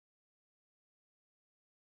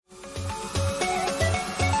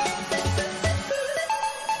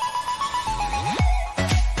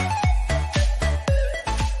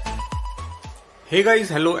Hey guys,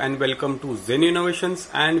 hello and welcome to Zen Innovations,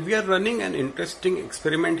 and we are running an interesting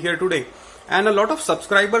experiment here today. And a lot of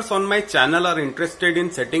subscribers on my channel are interested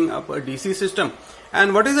in setting up a DC system.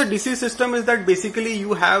 And what is a DC system is that basically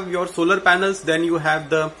you have your solar panels, then you have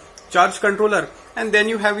the charge controller, and then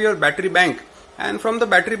you have your battery bank. And from the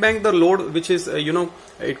battery bank, the load, which is,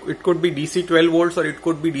 it could be DC 12 volts or it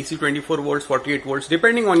could be DC 24 volts, 48 volts,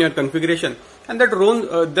 depending on your configuration. And that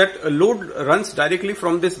load runs directly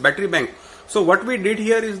from this battery bank. So what we did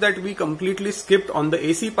here is that we completely skipped on the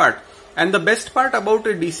AC part. And the best part about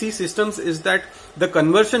DC systems is that the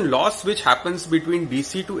conversion loss which happens between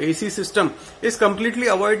DC to AC system is completely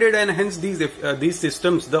avoided, and hence these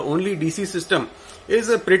systems, the only DC system,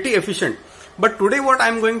 is pretty efficient. But today what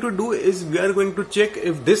I'm going to do is we are going to check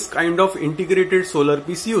if this kind of integrated solar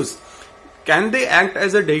PCUs, can they act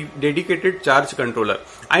as a dedicated charge controller?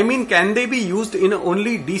 I mean, can they be used in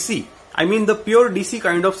only DC? I mean the pure DC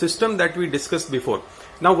kind of system that we discussed before.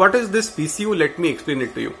 Now what is this PCU? Let me explain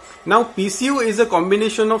it to you. Now PCU is a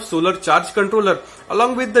combination of solar charge controller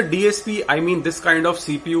along with the DSP, I mean this kind of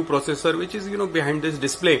CPU processor which is behind this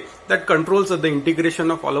display that controls the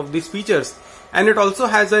integration of all of these features. And it also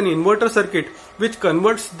has an inverter circuit which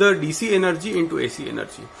converts the DC energy into AC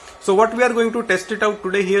energy. So what we are going to test it out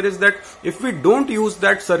today here is that if we don't use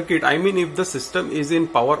that circuit, I mean if the system is in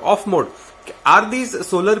power off mode, are these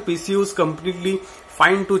solar PCUs completely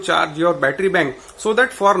fine to charge your battery bank, so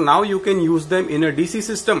that for now you can use them in a DC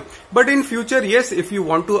system. But in future, yes, if you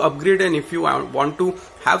want to upgrade and if you want to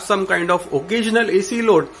have some kind of occasional AC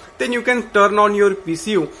load, then you can turn on your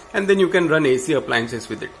PCU and then you can run AC appliances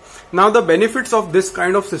with it. Now the benefits of this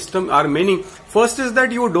kind of system are many. First is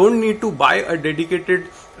that you don't need to buy a dedicated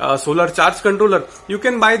solar charge controller. You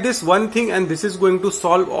can buy this one thing and this is going to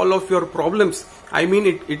solve all of your problems. I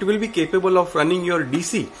mean it will be capable of running your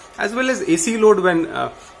DC as well as AC load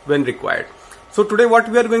when required. So today what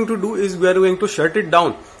we are going to do is we are going to shut it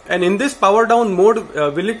down, and in this power down mode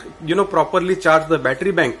will it properly charge the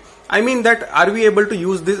battery bank? I mean that are we able to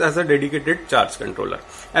use this as a dedicated charge controller?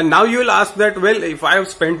 And now you will ask that, well, if I have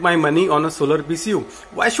spent my money on a solar PCU,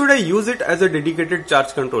 why should I use it as a dedicated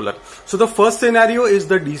charge controller? So the first scenario is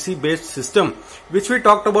the DC based system which we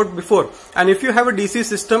talked about before. And if you have a DC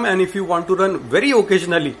system and if you want to run very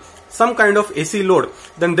occasionally some kind of AC load,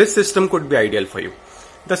 then this system could be ideal for you.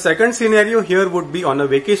 The second scenario here would be on a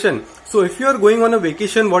vacation. So if you are going on a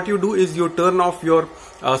vacation, what you do is you turn off your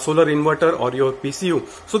solar inverter or your PCU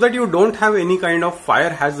so that you don't have any kind of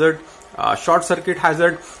fire hazard, short circuit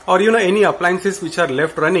hazard, or any appliances which are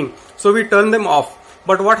left running. So we turn them off.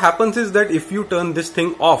 But what happens is that if you turn this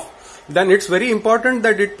thing off, then it's very important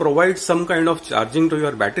that it provides some kind of charging to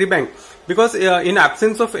your battery bank, because in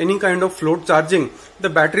absence of any kind of float charging, the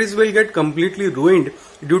batteries will get completely ruined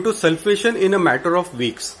due to sulfation in a matter of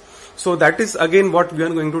weeks. So that is again what we are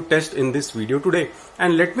going to test in this video today.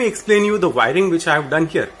 And let me explain you the wiring which I have done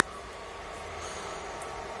here.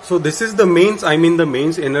 So this is the mains, I mean the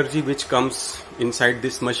mains energy which comes inside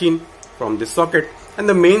this machine from this socket, and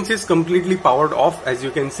the mains is completely powered off, as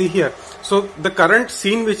you can see here. So the current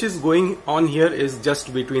scene which is going on here is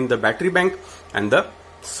just between the battery bank and the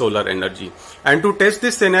solar energy. And to test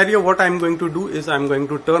this scenario, what I'm going to do is I'm going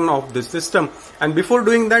to turn off this system, and before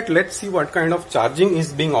doing that, let's see what kind of charging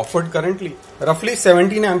is being offered currently. Roughly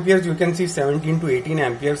 17 amperes, you can see 17 to 18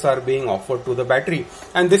 amperes are being offered to the battery,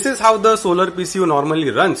 and this is how the solar PCU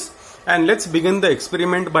normally runs. And let's begin the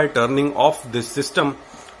experiment by turning off this system.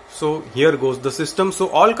 So here goes the system. So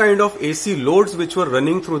all kind of AC loads which were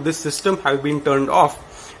running through this system have been turned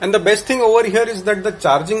off, and the best thing over here is that the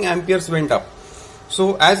charging amperes went up.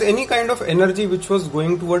 So as any kind of energy which was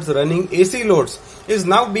going towards running AC loads is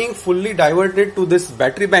now being fully diverted to this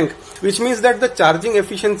battery bank, which means that the charging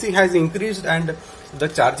efficiency has increased and the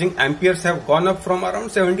charging amperes have gone up from around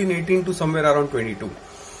 17-18 to somewhere around 22.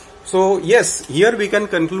 So yes, here we can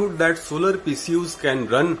conclude that solar PCUs can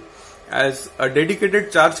run as a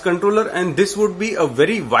dedicated charge controller, and this would be a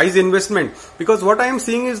very wise investment, because what I am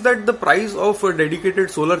seeing is that the price of a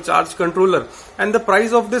dedicated solar charge controller and the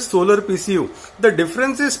price of this solar PCU, the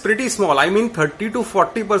difference is pretty small. I mean 30 to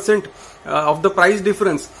 40% of the price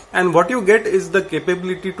difference, and what you get is the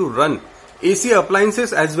capability to run AC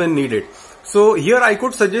appliances as when needed. So here I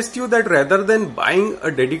could suggest you that rather than buying a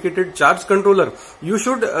dedicated charge controller, you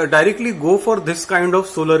should directly go for this kind of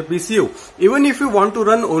solar PCU, even if you want to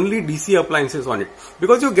run only DC appliances on it,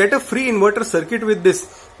 because you get a free inverter circuit with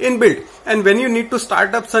this inbuilt. And when you need to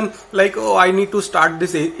start up I need to start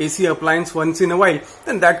this AC appliance once in a while,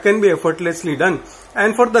 then that can be effortlessly done.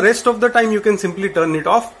 And for the rest of the time, you can simply turn it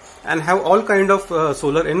off and have all kind of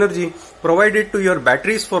solar energy provided to your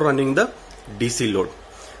batteries for running the DC load.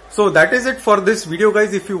 So that is it for this video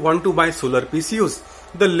guys. If you want to buy solar PCUs,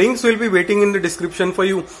 the links will be waiting in the description for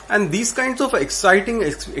you, and these kinds of exciting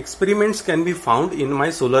experiments can be found in my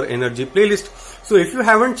solar energy playlist. So if you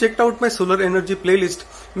haven't checked out my solar energy playlist,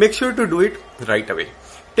 make sure to do it right away.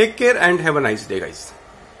 Take care and have a nice day guys.